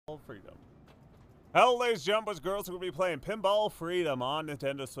Freedom. Hello, ladies and gentlemen, boys and girls, we're going to be playing Pinball Freedom on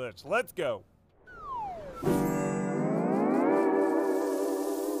Nintendo Switch. Let's go.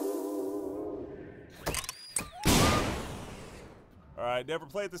 Alright, never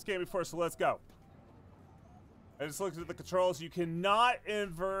played this game before, so let's go. I just looked at the controls. You cannot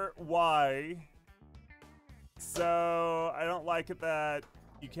invert Y. So, I don't like it that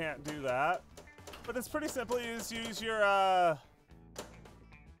you can't do that. But it's pretty simple. You just use your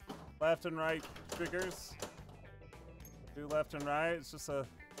left and right triggers. Do left and right. It's just a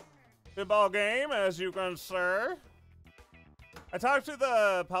pinball game, as you can see. I talked to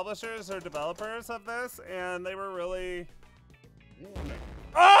the publishers or developers of this, and they were really...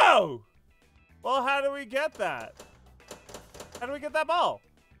 Oh! Well, how do we get that? How do we get that ball?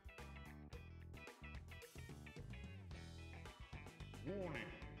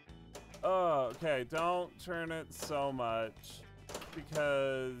 Oh, okay. Don't turn it so much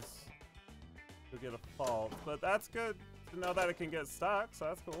because you'll get a fault. But that's good to know that it can get stuck, so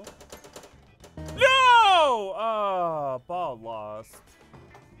that's cool. No! Oh, ball lost.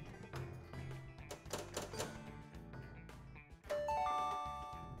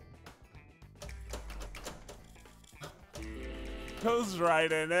 Goes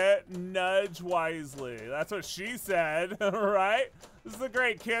right in it. Nudge wisely. That's what she said, right? This is a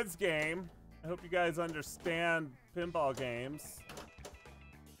great kids game. I hope you guys understand pinball games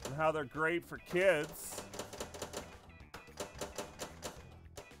and how they're great for kids.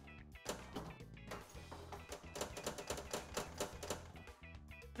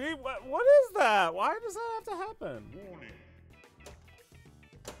 Dude, what is that? Why does that have to happen?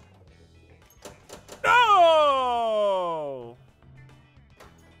 No!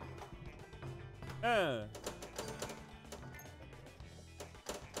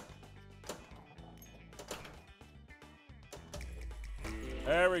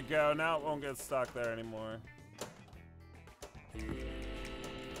 There we go. Now it won't get stuck there anymore.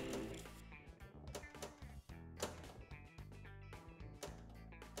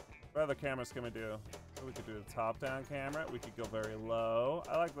 What other cameras can we do? We could do a top-down camera. We could go very low.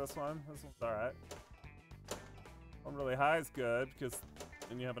 I like this one. This one's alright. One really high is good because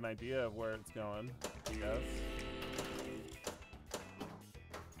then you have an idea of where it's going, I guess.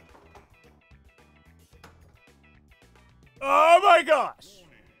 Oh my gosh!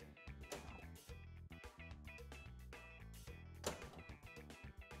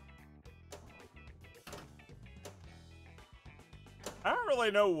 I don't really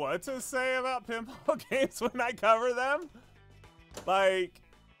know what to say about pinball games when I cover them. Like,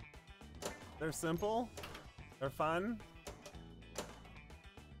 they're simple. They're fun.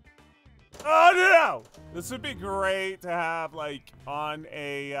 Oh no! This would be great to have like on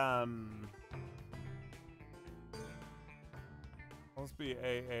a let's be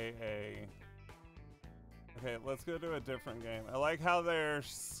AAA. Okay, let's go to a different game. I like how there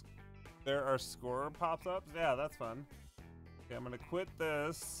are score pops up. Yeah, that's fun. Okay, I'm gonna quit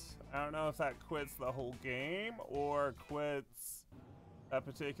this. I don't know if that quits the whole game or quits that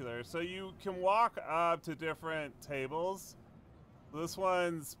particular. So you can walk up to different tables. This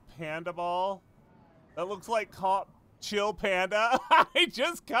one's Panda Ball. That looks like Chill Panda. I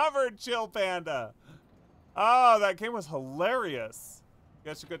just covered Chill Panda. Oh, that game was hilarious. You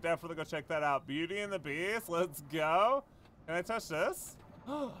guys should definitely go check that out. Beauty and the Beast. Let's go. Can I touch this?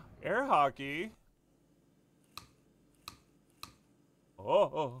 Air hockey.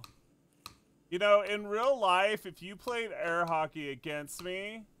 Oh. You know, in real life, if you played air hockey against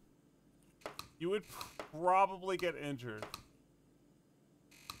me, you would probably get injured.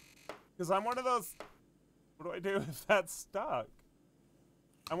 Because I'm one of those... What do I do if that's stuck?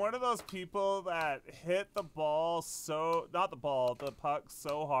 I'm one of those people that hit the ball so... Not the ball, the puck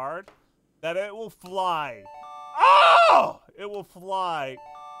so hard that it will fly. Oh! It will fly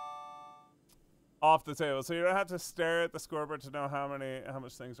off the table. So you don't have to stare at the scoreboard to know how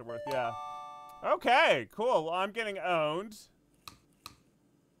much things are worth. Yeah. Okay, cool. Well, I'm getting owned.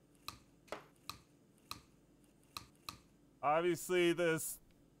 Obviously, the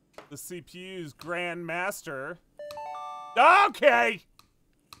CPU's grandmaster. Okay!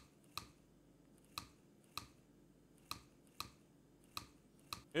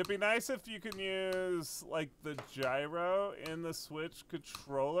 It'd be nice if you can use, like, the gyro in the Switch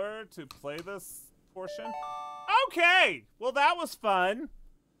controller to play this portion. Okay! Well, that was fun.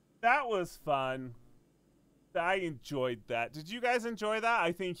 That was fun. I enjoyed that. Did you guys enjoy that?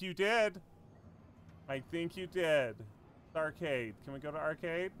 I think you did. I think you did. Arcade. Can we go to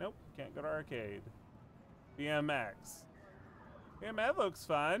arcade? Nope, can't go to arcade. BMX. BMX looks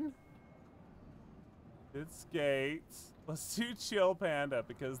fun. It skates. Let's do Chill Panda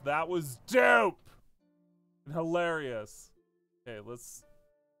because that was dope and hilarious. Okay, let's.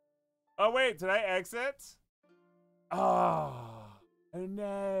 Oh wait, did I exit? Oh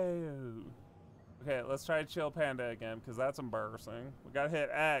no. Okay, let's try Chill Panda again because that's embarrassing. We gotta hit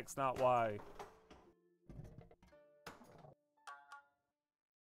X, not Y.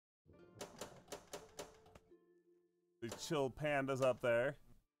 The Chill Panda's up there.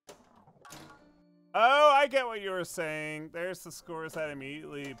 Oh, I get what you were saying. There's the scores that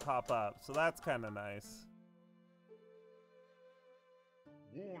immediately pop up, so that's kind of nice.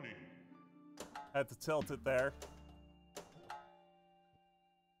 Warning. Had to tilt it there.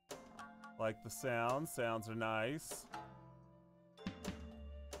 Like the sounds. Sounds are nice.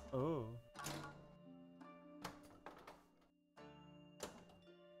 Oh.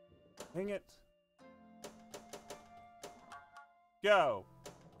 Dang it. Go.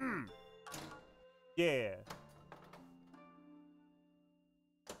 Yeah.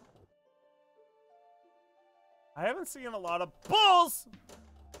 I haven't seen a lot of bulls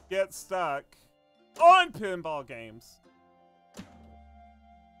get stuck on pinball games.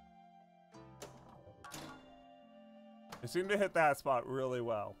 I seem to hit that spot really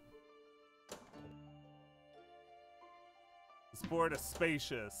well. This board is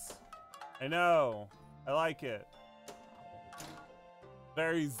spacious. I know. I like it.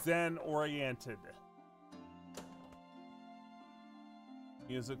 Very Zen oriented.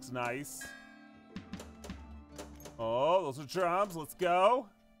 Music's nice. Oh, those are drums. Let's go.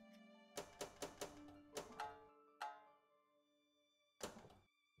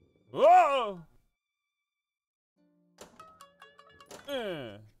 Whoa!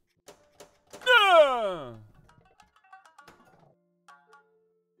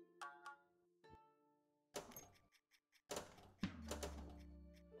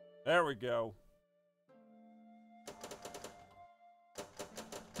 There we go.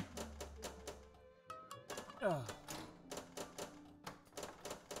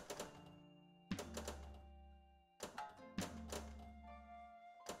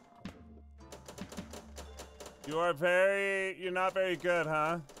 You're not very good,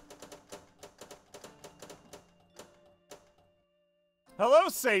 huh? Hello,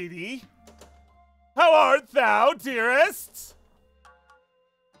 Sadie. How art thou, dearest?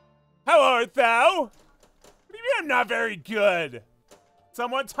 How art thou? What do you mean I'm not very good?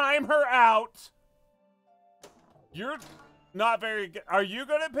 Someone time her out. You're not very good. Are you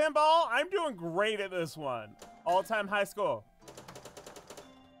good at pinball? I'm doing great at this one. All-time high score.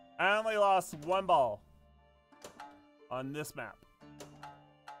 I only lost one ball on this map.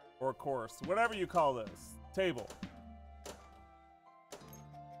 Or course. Whatever you call this. Table.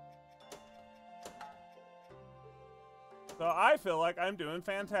 So I feel like I'm doing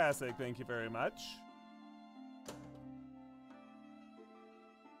fantastic. Thank you very much.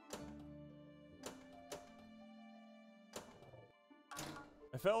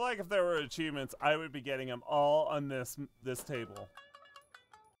 I feel like if there were achievements, I would be getting them all on this table.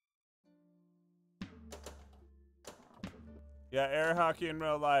 Yeah, air hockey in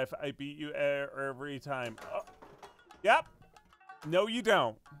real life. I beat you every time. Oh. Yep. No, you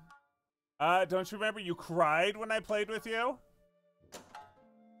don't. Don't you remember you cried when I played with you?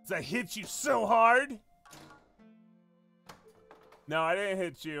 'Cause I hit you so hard? No, I didn't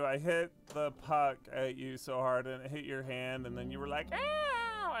hit you. I hit the puck at you so hard and it hit your hand and then you were like,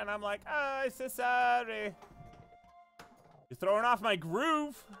 ow! And I'm like, oh, I'm so sorry. You're throwing off my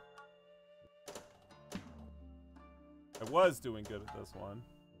groove. I was doing good at this one.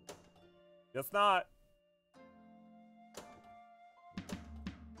 Guess not.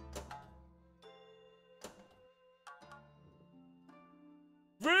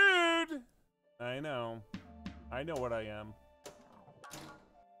 Rude! I know. I know what I am.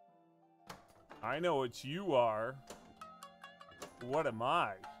 I know what you are. What am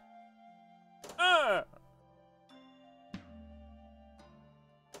I?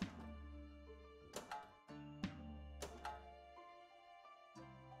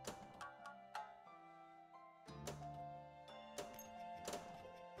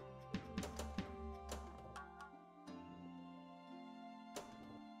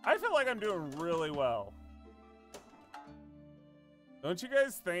 I feel like I'm doing really well. Don't you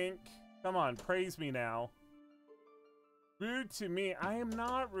guys think? Come on, praise me now. Rude to me? I am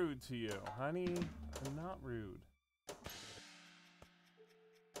not rude to you, honey. I'm not rude.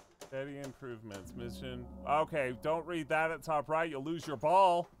 Steady improvements. Mission. Okay, don't read that at top right. You'll lose your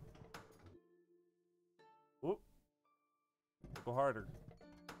ball. Whoop. Go harder.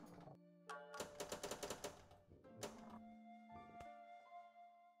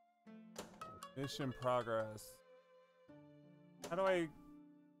 Mission progress. How do I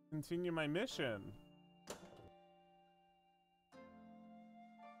continue my mission?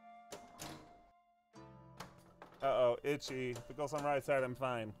 Uh-oh, itchy. If it goes on the right side, I'm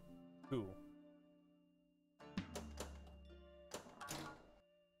fine. Cool.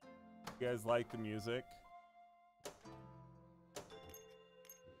 You guys like the music?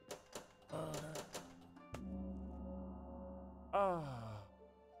 Oh.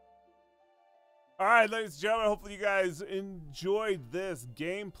 Alright, ladies and gentlemen, hopefully you guys enjoyed this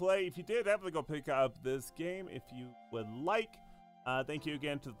gameplay. If you did, definitely go pick up this game if you would like. Thank you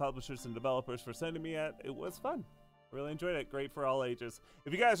again to the publishers and developers for sending me it. It was fun. Really enjoyed it. Great for all ages.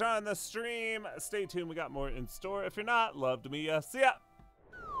 If you guys are on the stream, stay tuned. We got more in store. If you're not, love to meet ya. See ya.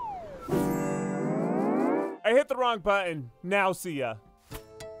 I hit the wrong button. Now see ya.